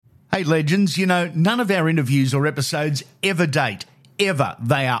Hey, legends, you know, none of our interviews or episodes ever date. Ever.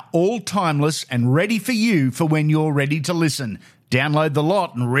 They are all timeless and ready for you for when you're ready to listen. Download the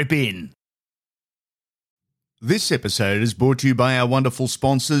lot and rip in. This episode is brought to you by our wonderful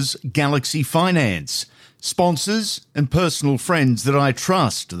sponsors, Galaxy Finance. Sponsors and personal friends that I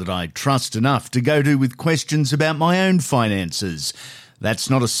trust enough to go to with questions about my own finances. That's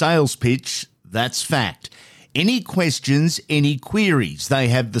not a sales pitch, that's fact. Any questions, any queries, they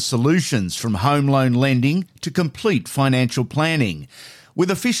have the solutions from home loan lending to complete financial planning. With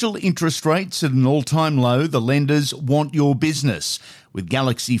official interest rates at an all-time low, the lenders want your business. With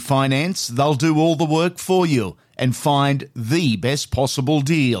Galaxy Finance, they'll do all the work for you and find the best possible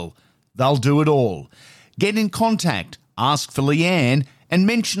deal. They'll do it all. Get in contact, ask for Leanne, and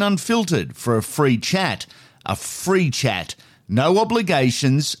mention Unfiltered for a free chat. A free chat. No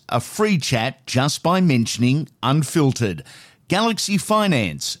obligations, a free chat just by mentioning Unfiltered.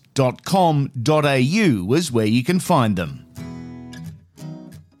 galaxyfinance.com.au is where you can find them.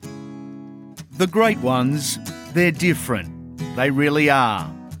 The great ones, they're different. They really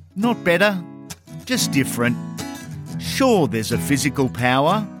are. Not better, just different. Sure, there's a physical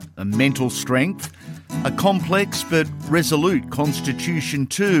power, a mental strength, a complex but resolute constitution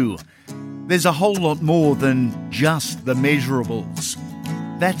too. There's a whole lot more than just the measurables.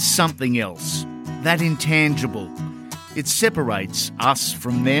 That's something else. That intangible. It separates us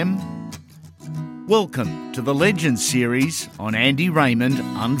from them. Welcome to the Legends series on Andy Raymond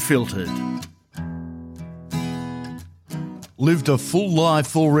Unfiltered. Lived a full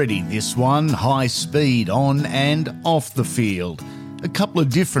life already, this one. High speed on and off the field. A couple of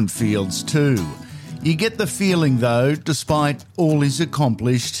different fields too. You get the feeling though, despite all he's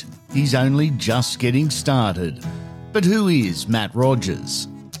accomplished, he's only just getting started. But who is Matt Rogers?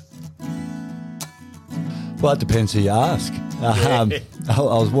 Well, it depends who you ask. I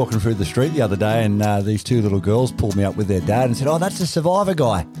was walking through the street the other day and these two little girls pulled me up with their dad and said, "Oh, that's the Survivor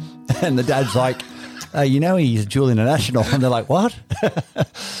guy." And the dad's like, "You know he's dual international." And they're like, "What?"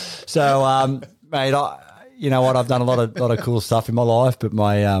 So, mate, you know what? I've done a lot of cool stuff in my life, but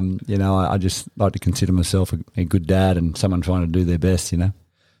I just like to consider myself a good dad and someone trying to do their best, you know.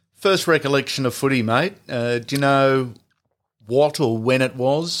 First recollection of footy, mate. Do you know what or when it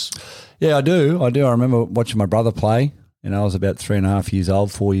was? Yeah, I do. I remember watching my brother play. You know, I was about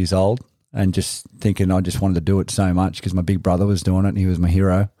 4 years old, and just thinking I just wanted to do it so much because my big brother was doing it and he was my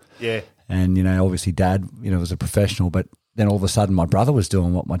hero. Yeah. And, you know, obviously Dad, you know, was a professional, but then all of a sudden my brother was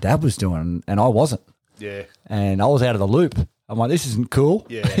doing what my dad was doing and I wasn't. Yeah. And I was out of the loop. I'm like, this isn't cool.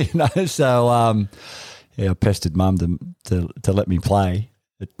 Yeah. You know, so I pestered Mum to let me play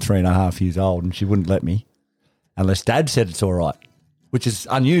at 3.5 years old, and she wouldn't let me unless Dad said it's all right, which is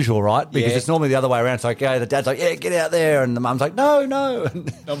unusual, right? Because it's normally the other way around. It's like, the Dad's like, "Yeah, get out there," and the Mum's like, "No."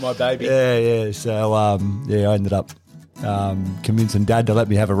 Not my baby. Yeah. So, I ended up convincing Dad to let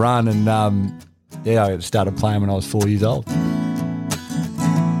me have a run, and I started playing when I was 4 years old.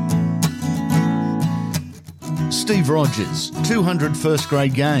 Steve Rogers, 200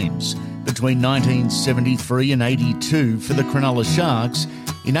 first-grade games between 1973 and 82 for the Cronulla Sharks,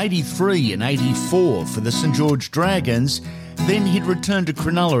 in 83 and 84 for the St George Dragons. Then he'd returned to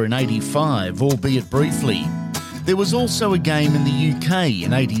Cronulla in 85, albeit briefly. There was also a game in the UK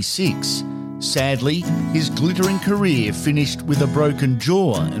in 86. Sadly, his glittering career finished with a broken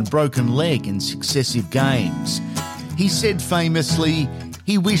jaw and broken leg in successive games. He said famously,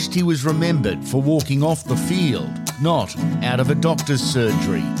 he wished he was remembered for walking off the field, not out of a doctor's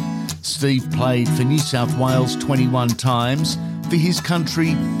surgery. Steve played for New South Wales 21 times, for his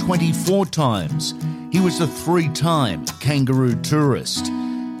country 24 times. He was a 3-time kangaroo tourist.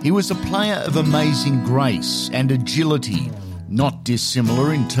 He was a player of amazing grace and agility, not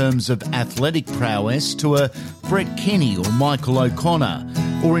dissimilar in terms of athletic prowess to a Brett Kenny or Michael O'Connor,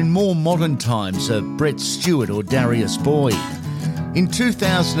 or in more modern times a Brett Stewart or Darius Boyd. In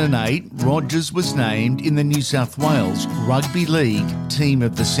 2008, Rogers was named in the New South Wales Rugby League Team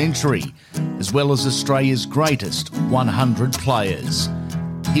of the Century, as well as Australia's greatest 100 players.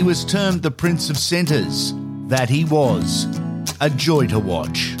 He was termed the Prince of Centres. That he was. A joy to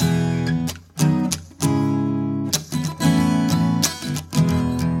watch.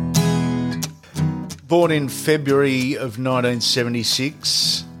 Born in February of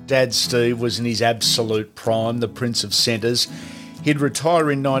 1976, Dad Steve was in his absolute prime, the Prince of Centres. He'd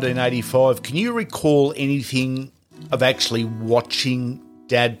retire in 1985. Can you recall anything of actually watching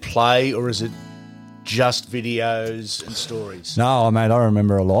Dad play, or is it just videos and stories? No, mate, I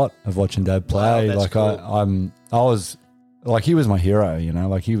remember a lot of watching Dad play. Wow, that's cool. I was like, he was my hero, you know,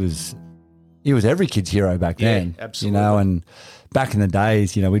 like he was he was every kid's hero back then. Absolutely. You know, and back in the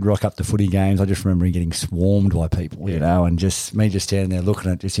days, you know, we'd rock up to footy games. I just remember him getting swarmed by people, you know, and just me just standing there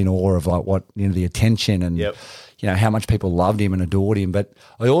looking at just in awe of like what, you know, the attention and, you know, how much people loved him and adored him. But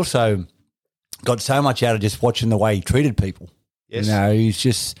I also got so much out of just watching the way he treated people. Yes. You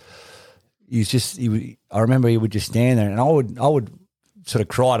know, I remember he would just stand there and I would sort of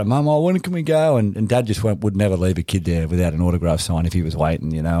cry to Mum, when can we go? And Dad just would never leave a kid there without an autograph sign if he was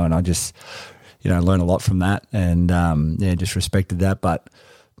waiting, you know, and I just, you know, learned a lot from that and, just respected that. But,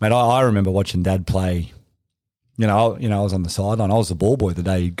 mate, I remember watching Dad play, I was on the sideline. I was the ball boy the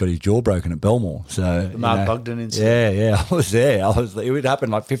day he got his jaw broken at Belmore. So the Mark Bugden incident. Yeah, I was there. It would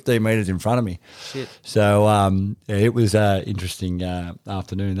happen like 15 metres in front of me. Shit. So, it was an interesting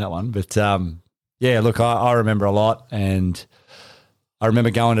afternoon, that one. But, look, I remember a lot and I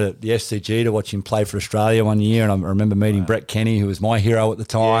remember going to the SCG to watch him play for Australia one year, and I remember meeting Brett Kenny, who was my hero at the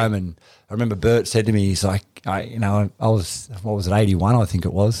time. And I remember Bert said to me, he's like, I was, what was it, 81, I think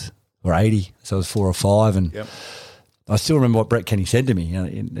it was, or 80, so I was 4 or 5, and I still remember what Brett Kenny said to me,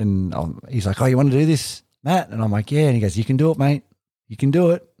 and he's like, you want to do this, Matt? And I'm like, yeah, and he goes, you can do it, mate, you can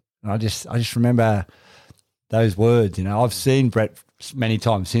do it. And I just remember those words, you know. I've seen Brett many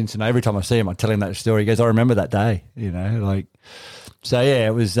times since, and every time I see him, I tell him that story. He goes, I remember that day, you know, like. So, yeah,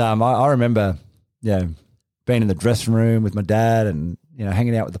 it was I remember, being in the dressing room with my dad and, you know,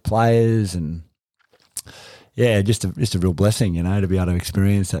 hanging out with the players and, just a real blessing, you know, to be able to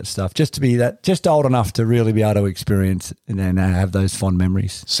experience that stuff, just old enough to really be able to experience and then have those fond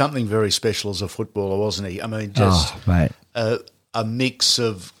memories. Something very special as a footballer, wasn't he? I mean, mate. A mix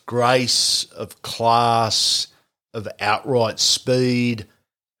of grace, of class, of outright speed,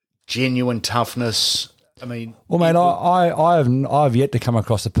 genuine toughness. I mean, well, mate, I've yet to come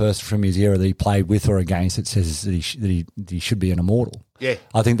across a person from his era that he played with or against that says that he should be an immortal. Yeah,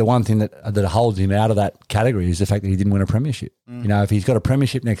 I think the one thing that holds him out of that category is the fact that he didn't win a premiership. You know, if he's got a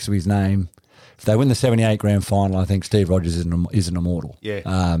premiership next to his name, if they win the '78 grand final, I think Steve Rogers is an immortal.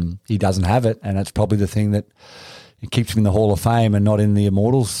 Yeah, he doesn't have it, and that's probably the thing that keeps him in the Hall of Fame and not in the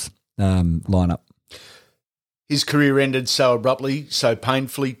immortals lineup. His career ended so abruptly, so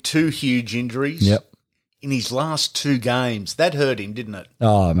painfully. 2 huge injuries. Yep. In his last 2 games. That hurt him, didn't it?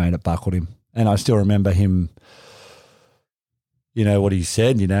 Oh, man, it buckled him. And I still remember him, you know, what he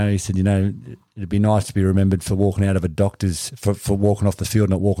said. You know, he said, you know, it'd be nice to be remembered for walking out of a doctor's, for walking off the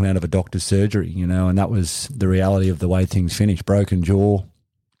field, not walking out of a doctor's surgery, you know, and that was the reality of the way things finished. Broken jaw,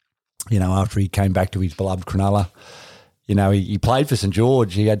 you know, after he came back to his beloved Cronulla. You know, he played for St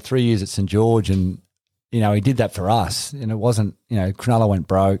George. He had 3 years at St George and, you know, he did that for us. And it wasn't, you know, Cronulla went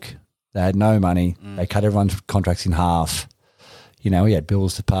broke. They had no money. They cut everyone's contracts in half. You know, he had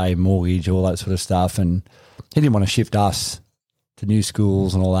bills to pay, mortgage, all that sort of stuff. And he didn't want to shift us to new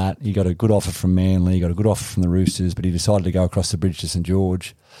schools and all that. He got a good offer from Manly, he got a good offer from the Roosters, but he decided to go across the bridge to St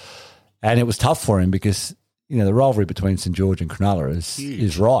George. And it was tough for him because, you know, the rivalry between St George and Cronulla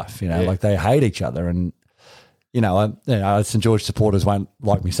is rife. You know, like they hate each other. And, you know, St George supporters won't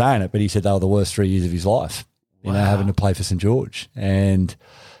like me saying it, but he said they were the worst 3 years of his life, you know, having to play for St George. And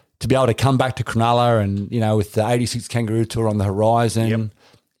to be able to come back to Cronulla and, you know, with the 86 Kangaroo Tour on the horizon,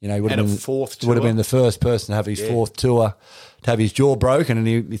 you know, he would have been the first person to have his 4th tour, to have his jaw broken, and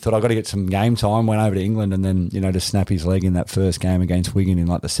he thought, I've got to get some game time, went over to England and then, you know, to snap his leg in that first game against Wigan in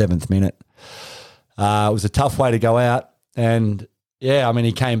like the 7th minute. It was a tough way to go out. And, yeah, I mean,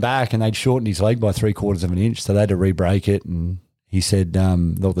 he came back and they'd shortened his leg by 3/4 of an inch, so they had to re-break it. And he said,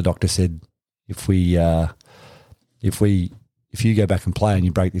 the doctor said, if you go back and play and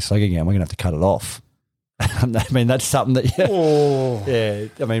you break this leg again, we're going to have to cut it off. I mean, that's something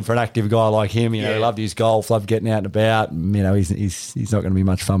that, I mean, for an active guy like him, you know, he loved his golf, loved getting out and about. And, you know, he's not going to be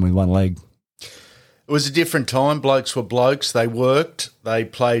much fun with one leg. It was a different time. Blokes were blokes. They worked. They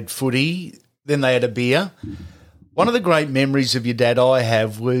played footy. Then they had a beer. One of the great memories of your dad I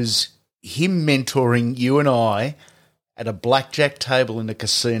have was him mentoring you and I at a blackjack table in a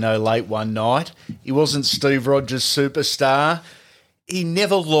casino late one night. He wasn't Steve Rogers' superstar. He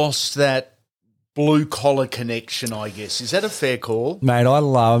never lost that blue-collar connection, I guess. Is that a fair call? Mate, I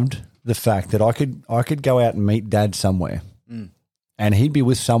loved the fact that I could go out and meet Dad somewhere and he'd be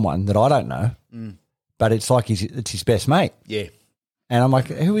with someone that I don't know, but it's like it's his best mate. Yeah. And I'm like,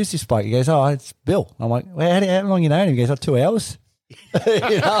 who is this bloke? He goes, oh, it's Bill. I'm like, well, how long you know him? He goes, 2 hours. You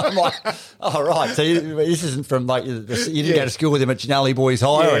know, I'm like, oh, right. So this isn't from like, you didn't go to school with him at Janelli Boys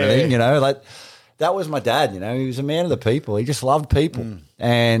High or anything, you know. Like, that was my dad, you know. He was a man of the people. He just loved people.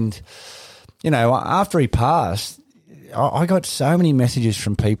 And, you know, after he passed, I got so many messages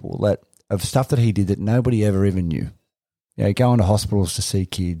from people of stuff that he did that nobody ever even knew. going to hospitals to see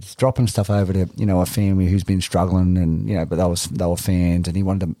kids, dropping stuff over to, a family who's been struggling and, but they were fans and he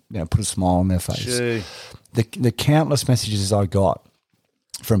wanted to, put a smile on their face. Gee. The countless messages I got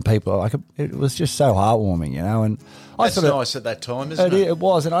from people, it was just so heartwarming, and that's nice at that time, isn't it? It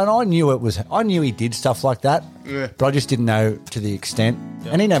was, and I knew he did stuff like that, but I just didn't know to the extent,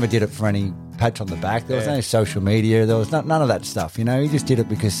 and he never did it for any pat on the back. There was no social media, there was none of that stuff, he just did it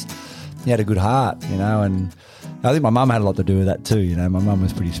because he had a good heart, and I think my mum had a lot to do with that too. My mum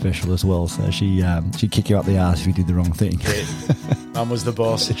was pretty special as well, so she'd kick you up the arse if you did the wrong thing. Yeah. Mum was the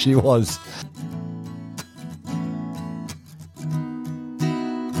boss. She was.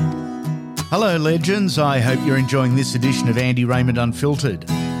 Hello, legends. I hope you're enjoying this edition of Andy Raymond Unfiltered.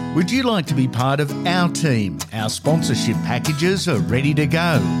 Would you like to be part of our team? Our sponsorship packages are ready to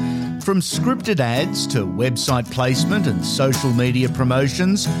go. From scripted ads to website placement and social media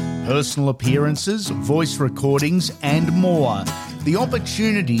promotions, personal appearances, voice recordings and more. The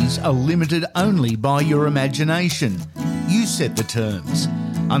opportunities are limited only by your imagination. You set the terms.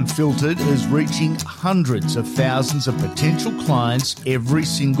 Unfiltered is reaching hundreds of thousands of potential clients every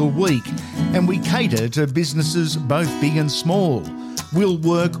single week, and we cater to businesses both big and small. We'll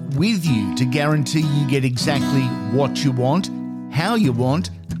work with you to guarantee you get exactly what you want, how you want,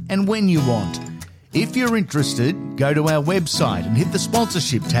 and when you want. If you're interested, go to our website and hit the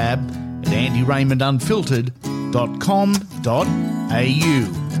sponsorship tab at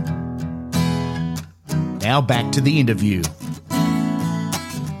andyraymondunfiltered.com.au. Now back to the interview.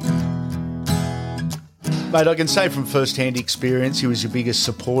 Mate, I can say from first-hand experience he was your biggest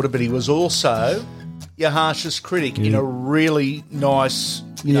supporter, but he was also your harshest critic in a really nice,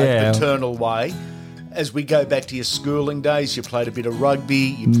 paternal way. As we go back to your schooling days, you played a bit of rugby,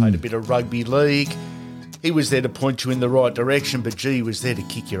 you played a bit of rugby league. He was there to point you in the right direction, but gee, he was there to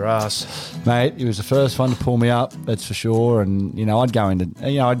kick your ass. Mate, he was the first one to pull me up, that's for sure. And, I'd go into,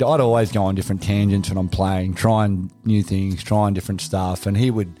 I'd always go on different tangents when I'm playing, trying new things, trying different stuff. And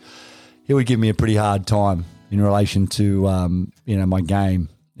he would give me a pretty hard time in relation to, my game.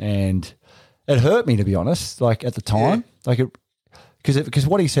 And it hurt me, to be honest, at the time. Because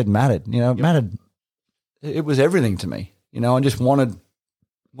what he said mattered, it mattered. It was everything to me, I just wanted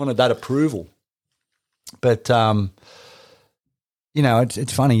that approval. But,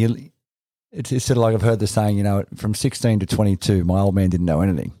 it's funny. It's sort of like I've heard the saying, from 16 to 22, my old man didn't know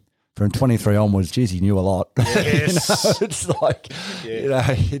anything. From 23 onwards, geez, he knew a lot. Yes. It's like,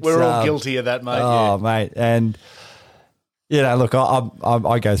 we're all guilty of that, mate. Oh, mate. And, look,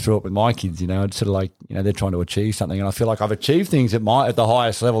 I go through it with my kids, it's sort of like, they're trying to achieve something. And I feel like I've achieved things at the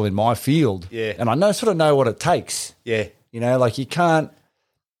highest level in my field. Yeah. And I know what it takes. Yeah. You can't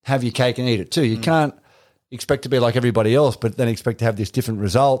have your cake and eat it too. You can't expect to be like everybody else, but then expect to have this different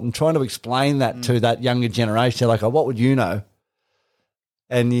result. And trying to explain that to that younger generation, like, what would you know?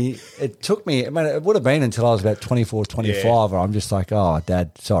 And it took me, it would have been until I was about 24, 25, where I'm just like, oh,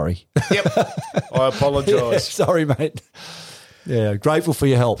 Dad, sorry. Yep. I apologise. Sorry, mate. Yeah, grateful for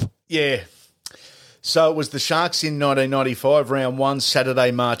your help. Yeah. So it was the Sharks in 1995, round 1,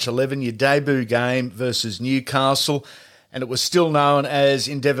 Saturday, March 11, your debut game versus Newcastle, and it was still known as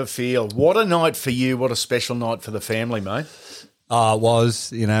Endeavour Field. What a night for you. What a special night for the family, mate. It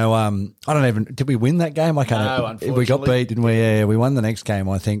was, I don't even, did we win that game? I can't. No, unfortunately. We got beat, didn't we? Yeah, we won the next game,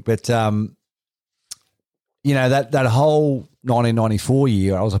 I think. But, that whole 1994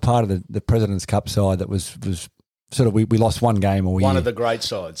 year, I was a part of the President's Cup side that was sort of, we lost one game all year. One of the great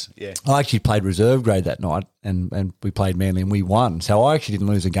sides, yeah. I actually played reserve grade that night and we played Manly and we won. So I actually didn't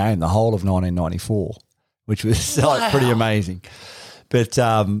lose a game the whole of 1994, which was pretty amazing. But,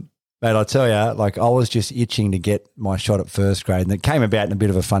 mate, I tell you, I was just itching to get my shot at first grade, and it came about in a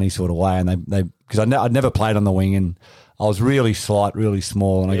bit of a funny sort of way. And they because I'd never played on the wing, and I was really slight, really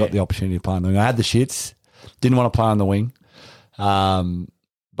small, and I got the opportunity to play on the wing. I had the shits, didn't want to play on the wing,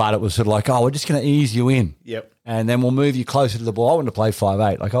 but it was sort of like, we're just going to ease you in, and then we'll move you closer to the ball. I wanted to play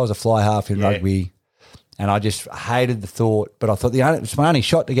 5'8", I was a fly half in rugby, and I just hated the thought. But I thought it was my only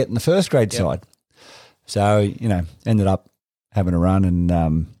shot to get in the first grade side, so ended up having a run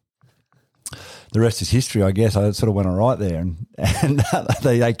and. The rest is history, I guess. I sort of went all right there, and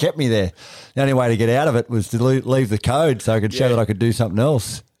they kept me there. The only way to get out of it was to leave the code so I could show that I could do something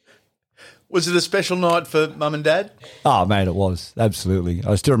else. Was it a special night for Mum and Dad? Oh, mate, it was. Absolutely.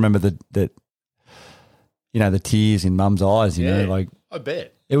 I still remember the tears in Mum's eyes, I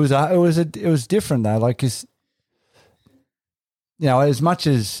bet. It was different though, because as much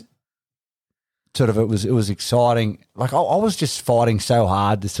as sort of it was exciting. I was just fighting so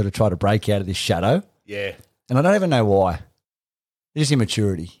hard to sort of try to break out of this shadow. Yeah. And I don't even know why. Just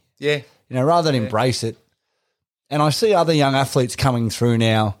immaturity. Yeah. Rather than embrace it I see other young athletes coming through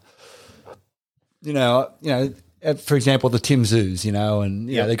now, for example, the Tim Zoos, and,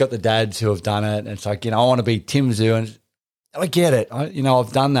 they've got the dads who have done it. And it's like, I want to be Tim Zoo. And I get it.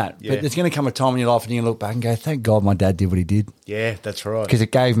 I've done that. Yeah. But there's going to come a time in your life when you look back and go, thank God my dad did what he did. Yeah, that's right. Because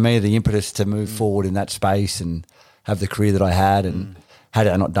it gave me the impetus to move forward in that space and have the career that I had. And had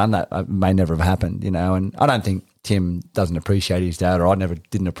I not done that, it may never have happened, And I don't think Tim doesn't appreciate his dad, or I never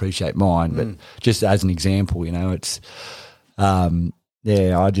didn't appreciate mine. But just as an example, it's, I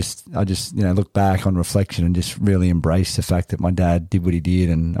just look back on reflection and just really embrace the fact that my dad did what he did,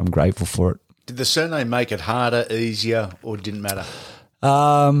 and I'm grateful for it. Did the surname make it harder, easier, or didn't matter?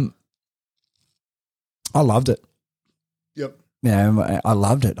 I loved it. Yep. Yeah, I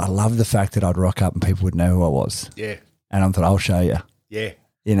loved it. I loved the fact that I'd rock up and people would know who I was. Yeah. And I thought, I'll show you. Yeah.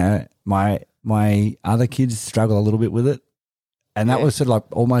 My other kids struggle a little bit with it. And that was sort of like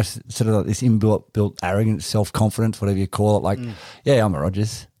almost sort of like this inbuilt arrogance, self-confidence, whatever you call it. Like, yeah, I'm a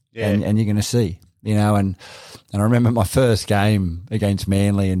Rogers. Yeah. And you're going to see, And I remember my first game against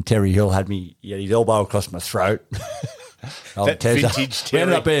Manly, and Terry Hill had his elbow across my throat. Vintage Terry. We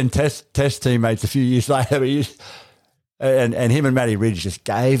ended up being test teammates a few years later. And him and Matty Ridge just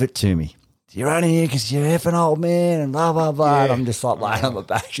gave it to me. You're only here because you're effing old man and blah, blah, blah. Yeah. And I'm just like laying on my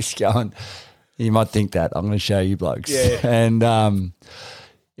back just going, you might think that. I'm going to show you blokes. Yeah. And,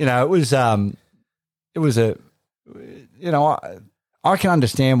 it was I can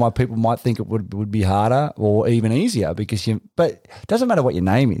understand why people might think it would be harder or even easier but it doesn't matter what your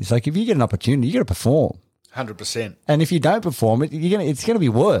name is. Like if you get an opportunity, you got to perform. 100%. And if you don't perform it's going to be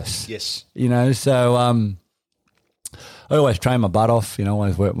worse. Yes. So I always train my butt off,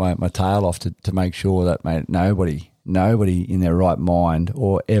 always work my tail off to make sure that, mate, nobody in their right mind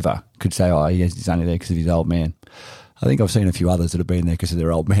or ever could say, oh, he's only there because of his old man. I think I've seen a few others that have been there because of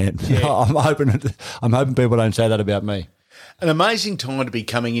their old man. Yeah. I'm hoping people don't say that about me. An amazing time to be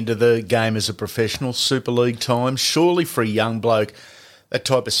coming into the game as a professional, Super League time. Surely for a young bloke, that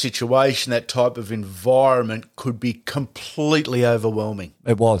type of situation, that type of environment could be completely overwhelming.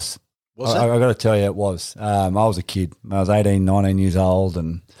 It was. Was it? I got to tell you, it was. I was a kid. I was 18, 19 years old,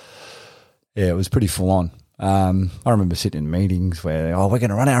 and, it was pretty full on. I remember sitting in meetings where, we're going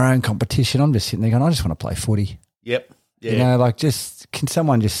to run our own competition. I'm just sitting there going, I just want to play footy. Yep. Yeah. Can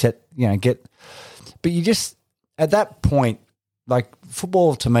someone just but you just, at that point,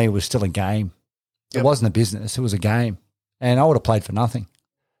 football to me was still a game. Yep. It wasn't a business. It was a game. And I would have played for nothing.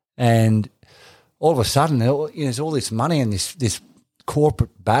 And all of a sudden, there's all this money and this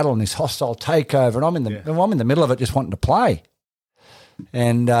corporate battle and this hostile takeover, and I'm in the middle of it just wanting to play.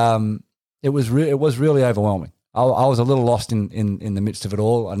 And it was really overwhelming. I was a little lost in the midst of it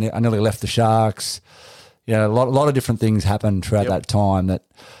all. I nearly left the Sharks. A lot of different things happened throughout that time that,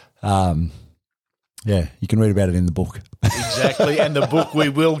 you can read about it in the book. Exactly, and the book we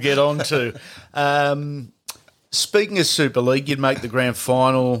will get on to. Speaking of Super League, you'd make the grand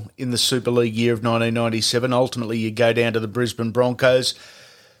final in the Super League year of 1997. Ultimately, you go down to the Brisbane Broncos.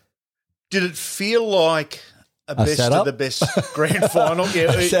 Did it feel like a best of the best grand final?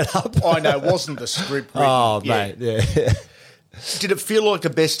 Yeah, set up. I know, wasn't the script written? Oh, mate, yeah. Did it feel like a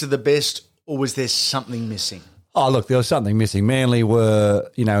best of the best, or was there something missing? Oh, look, there was something missing. Manly were,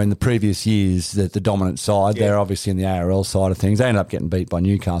 in the previous years, the dominant side. Yeah. They're obviously in the ARL side of things. They ended up getting beat by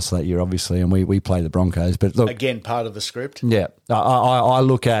Newcastle that year, obviously, and we played the Broncos. But look, again, part of the script. Yeah, I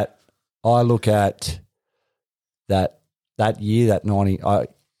look at that year, that 90.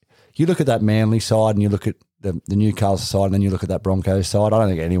 You look at that Manly side, and you look at the Newcastle side, and then you look at that Broncos side. I don't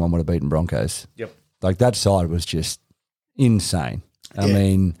think anyone would have beaten Broncos. Yep. That side was just insane. I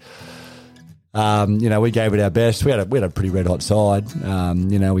mean. We gave it our best. We had a pretty red hot side.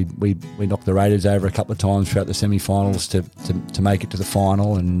 We knocked the Raiders over a couple of times throughout the semi-finals to make it to the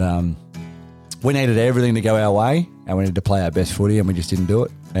final, and we needed everything to go our way, and we needed to play our best footy, and we just didn't do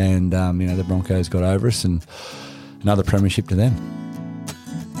it. And the Broncos got over us, and another premiership to them.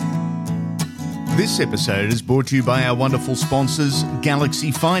 This episode is brought to you by our wonderful sponsors,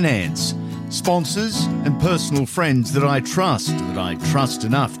 Galaxy Finance. Sponsors and personal friends that I trust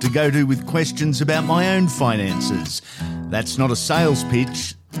enough to go to with questions about my own finances. That's not a sales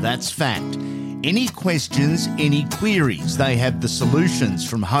pitch, that's fact. Any questions, any queries, they have the solutions,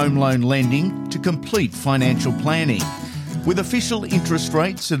 from home loan lending to complete financial planning. With official interest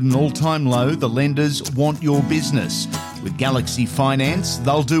rates at an all-time low, the lenders want your business. With Galaxy Finance,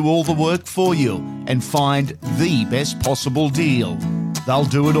 they'll do all the work for you and find the best possible deal. They'll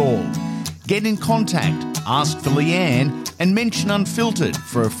do it all. Get in contact, ask for Leanne, and mention Unfiltered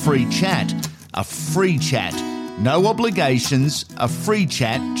for a free chat. A free chat. No obligations, a free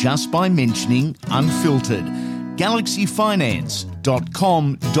chat just by mentioning Unfiltered.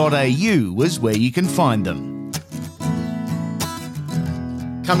 galaxyfinance.com.au is where you can find them.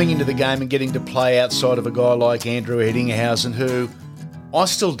 Coming into the game and getting to play outside of a guy like Andrew Ettinghausen, who I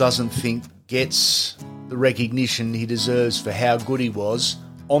still doesn't think gets the recognition he deserves for how good he was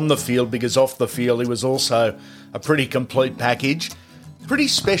on the field, because off the field he was also a pretty complete package. Pretty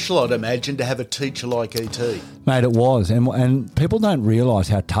special, I'd imagine, to have a teacher like E.T. Mate, it was. And people don't realise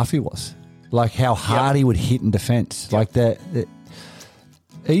how tough he was. Like how hard he would hit in defence. Yep. Like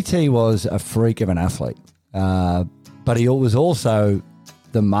E.T. was a freak of an athlete. But he was also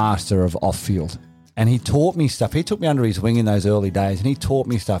the master of off-field. And he taught me stuff. He took me under his wing in those early days, and he taught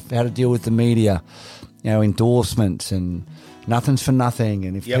me stuff, how to deal with the media, endorsements, and nothing's for nothing.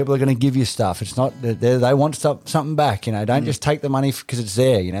 And if people are going to give you stuff, it's not they want something back. Don't just take the money because it's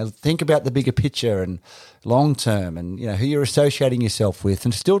there. Think about the bigger picture and long term, and who you're associating yourself with.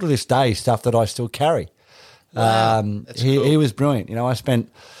 And still to this day, stuff that I still carry. Wow, he was brilliant. I spent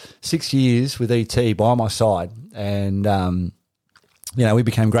 6 years with ET by my side, and we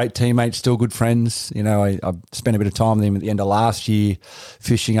became great teammates, still good friends. I spent a bit of time with him at the end of last year,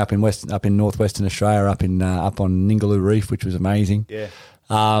 fishing up in northwestern Australia, up on Ningaloo Reef, which was amazing. Yeah,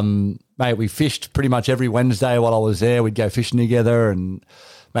 mate, we fished pretty much every Wednesday while I was there. We'd go fishing together, and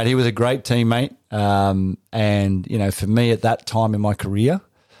mate, he was a great teammate. And for me at that time in my career,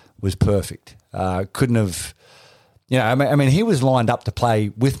 was perfect. Couldn't have, he was lined up to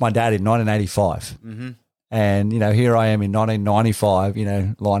play with my dad in 1985. Mm-hmm. And, here I am in 1995,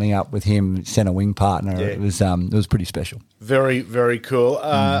 lining up with him, centre wing partner. Yeah. It was pretty special. Very, very cool.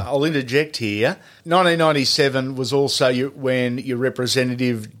 I'll interject here. 1997 was also when your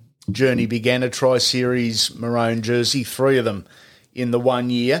representative journey began, a Tri-Series maroon jersey, 3 of them in the 1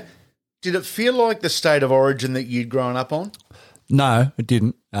 year. Did it feel like the state of origin that you'd grown up on? No, it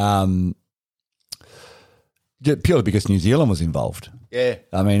didn't. Purely because New Zealand was involved. Yeah,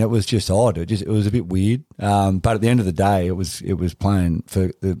 it was just odd. It was a bit weird. But at the end of the day, it was playing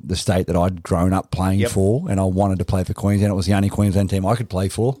for the state that I'd grown up playing for, and I wanted to play for Queensland. It was the only Queensland team I could play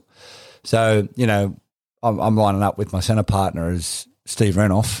for. So I'm lining up with my centre partner as Steve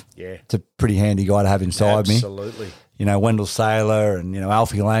Renouf. Yeah, it's a pretty handy guy to have inside me. Absolutely. Wendell Saylor and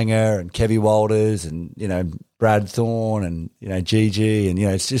Alfie Langer and Kevy Walters and Brad Thorne and Gigi, and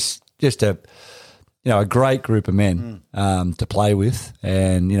it's just a a great group of men to play with,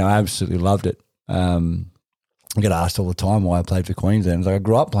 and I absolutely loved it. I get asked all the time why I played for Queensland. I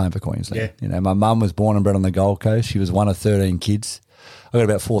grew up playing for Queensland. Yeah. My mum was born and bred on the Gold Coast. She was one of 13 kids. I got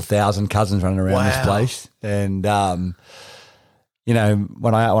about 4,000 cousins running around this place, and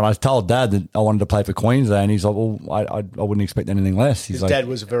when I told Dad that I wanted to play for Queensland, he's like, "Well, I wouldn't expect anything less." His dad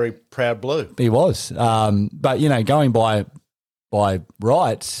was a very proud blue. He was, but going by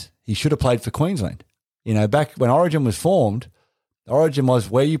rights, he should have played for Queensland. Back when Origin was formed, Origin was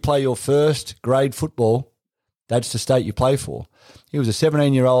where you play your first grade football. That's the state you play for. He was a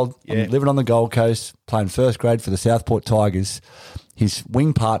 17-year-old living on the Gold Coast, playing first grade for the Southport Tigers. His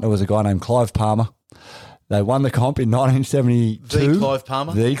wing partner was a guy named Clive Palmer. They won the comp in 1972. The Clive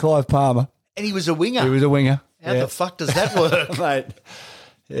Palmer? The Clive Palmer. And he was a winger? He was a winger. How the fuck does that work? Mate,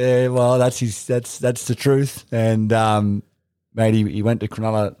 yeah, well, that's the truth. And mate, he went to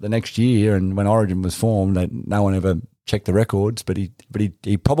Cronulla the next year, and when Origin was formed, no one ever checked the records, but he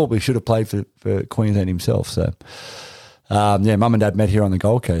probably should have played for Queensland himself. So, Mum and Dad met here on the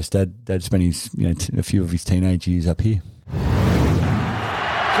Gold Coast. Dad spent his a few of his teenage years up here.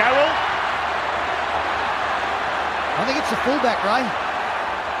 Carroll, I think it's the fullback, Ray.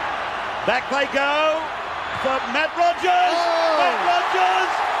 Back they go for Matt Rogers. Oh. Matt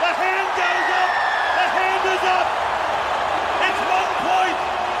Rogers, the hand goes up. The hand is up. It's 1 point.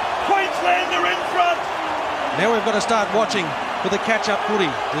 Queensland are in front. Now we've got to start watching for the catch-up footy.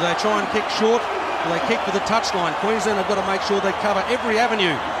 Do they try and kick short? Do they kick for the touchline? Queensland have got to make sure they cover every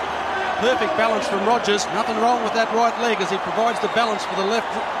avenue. Perfect balance from Rogers. Nothing wrong with that right leg as he provides the balance for the left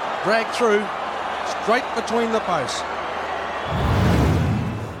drag through. Straight between the posts.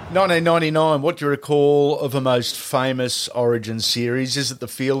 1999, what do you recall of a most famous Origin series? Is it the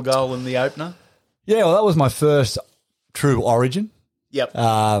field goal in the opener? Yeah, well, that was my first true Origin. Yep.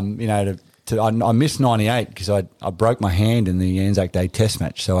 I missed 98 because I broke my hand in the Anzac Day Test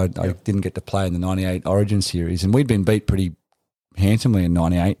match, so I didn't get to play in the 98 Origin series. And we'd been beat pretty handsomely in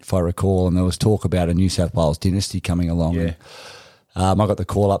 98, if I recall, and there was talk about a New South Wales dynasty coming along. Yeah. And, I got the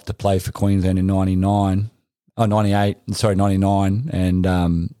call up to play for Queensland in 99, and I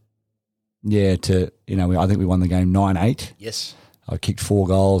think we won the game 9-8. Yes. I kicked 4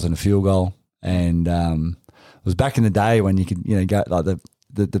 goals and a field goal, and it was back in the day when you could, go like the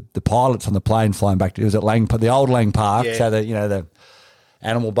the pilots on the plane flying back. It was at the old Lang Park, so the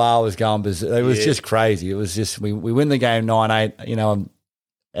animal bar was going. It was just crazy. It was just we win the game 9-8,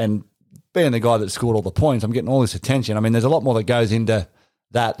 and being the guy that scored all the points, I'm getting all this attention. I mean, there's a lot more that goes into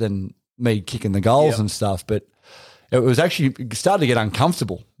that than me kicking the goals and stuff, but it was actually started to get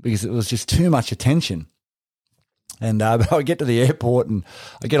uncomfortable because it was just too much attention. And I get to the airport and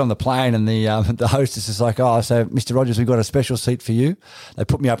I get on the plane and the hostess is like, "Oh, so Mr. Rogers, we've got a special seat for you." They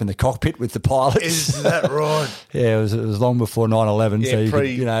put me up in the cockpit with the pilots. Is that right? Yeah, it was long before 9/11. Yeah, so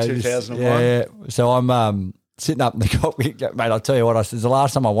pre-2001. Yeah. So I'm sitting up in the cockpit, mate. I'll tell you what, it's the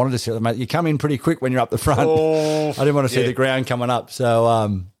last time I wanted to sit with, mate. You come in pretty quick when you're up the front. Oh, I didn't want to see the ground coming up.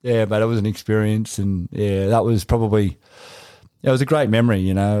 So but it was an experience, and that was probably it was a great memory.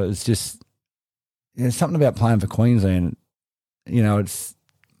 It's just. There's something about playing for Queensland. It's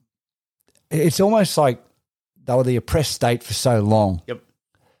almost like they were the oppressed state for so long. Yep.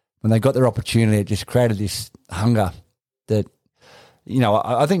 When they got their opportunity, it just created this hunger that,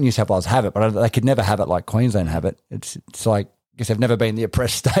 I think New South Wales have it, but they could never have it like Queensland have it. It's like, I guess they've never been the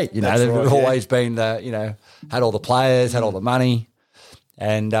oppressed state. They've always been had all the players, had all the money.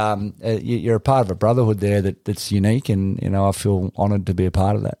 And you're a part of a brotherhood there that's unique, and, I feel honoured to be a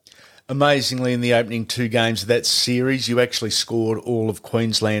part of that. Amazingly, in the opening 2 games of that series, you actually scored all of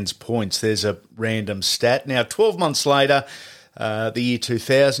Queensland's points. There's a random stat. Now, 12 months later, the year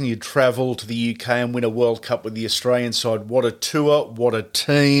 2000, you travel to the UK and win a World Cup with the Australian side. What a tour, what a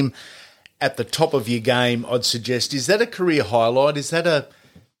team. At the top of your game, I'd suggest. Is that a career highlight? Is that a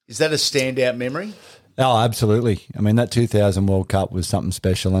standout memory? Oh, absolutely. I mean, that 2000 World Cup was something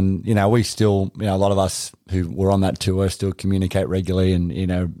special. And, we still, a lot of us who were on that tour still communicate regularly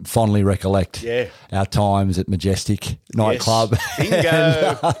and, fondly recollect our times at Majestic nightclub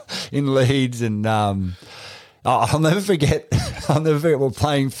in Leeds. And I'll never forget we're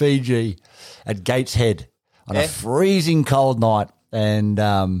playing Fiji at Gateshead on a freezing cold night. And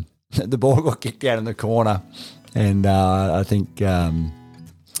the ball got kicked out in the corner. And I think...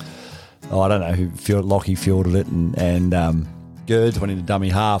 I don't know who Lockie fielded it, and Gerds went into dummy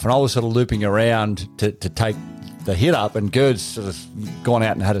half, and I was sort of looping around to take the hit up, and Gerds sort of gone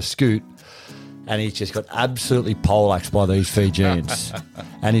out and had a scoot, and he's just got absolutely poleaxed by these Fijians.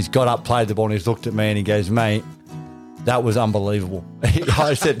 And he's got up, played the ball, and he's looked at me and he goes, "Mate, that was unbelievable." He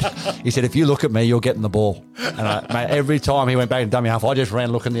said, "If you look at me, you're getting the ball." And mate, every time he went back in dummy half, I just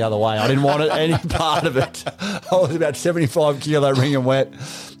ran looking the other way. I didn't want any part of it. I was about 75 kilo wringing wet.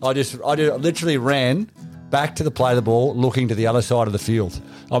 I literally ran back to the play the ball, looking to the other side of the field.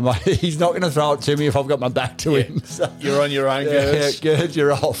 I'm like, he's not going to throw it to me if I've got my back to him. So, you're on your own, Gerds. Yeah, Gerds,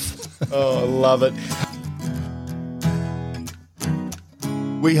 you're off. Oh, I love it.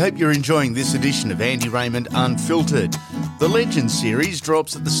 We hope you're enjoying this edition of Andy Raymond Unfiltered. The Legends series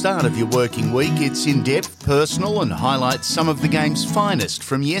drops at the start of your working week. It's in-depth, personal, and highlights some of the game's finest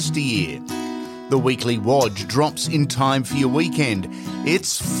from yesteryear. The weekly Wodge drops in time for your weekend.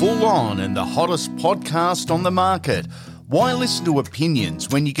 It's full on and the hottest podcast on the market. Why listen to opinions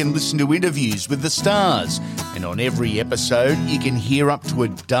when you can listen to interviews with the stars? And on every episode, you can hear up to a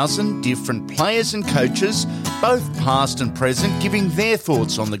dozen different players and coaches, both past and present, giving their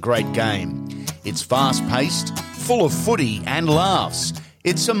thoughts on the great game. It's fast-paced, full of footy and laughs.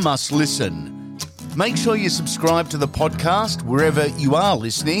 It's a must-listen. Make sure you subscribe to the podcast wherever you are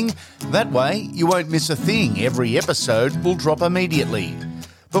listening. That way, you won't miss a thing. Every episode will drop immediately.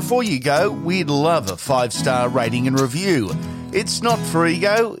 Before you go, we'd love a 5-star rating and review. It's not for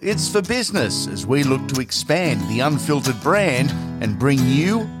ego, it's for business, as we look to expand the Unfiltered brand and bring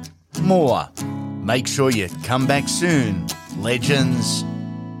you more. Make sure you come back soon. Legends.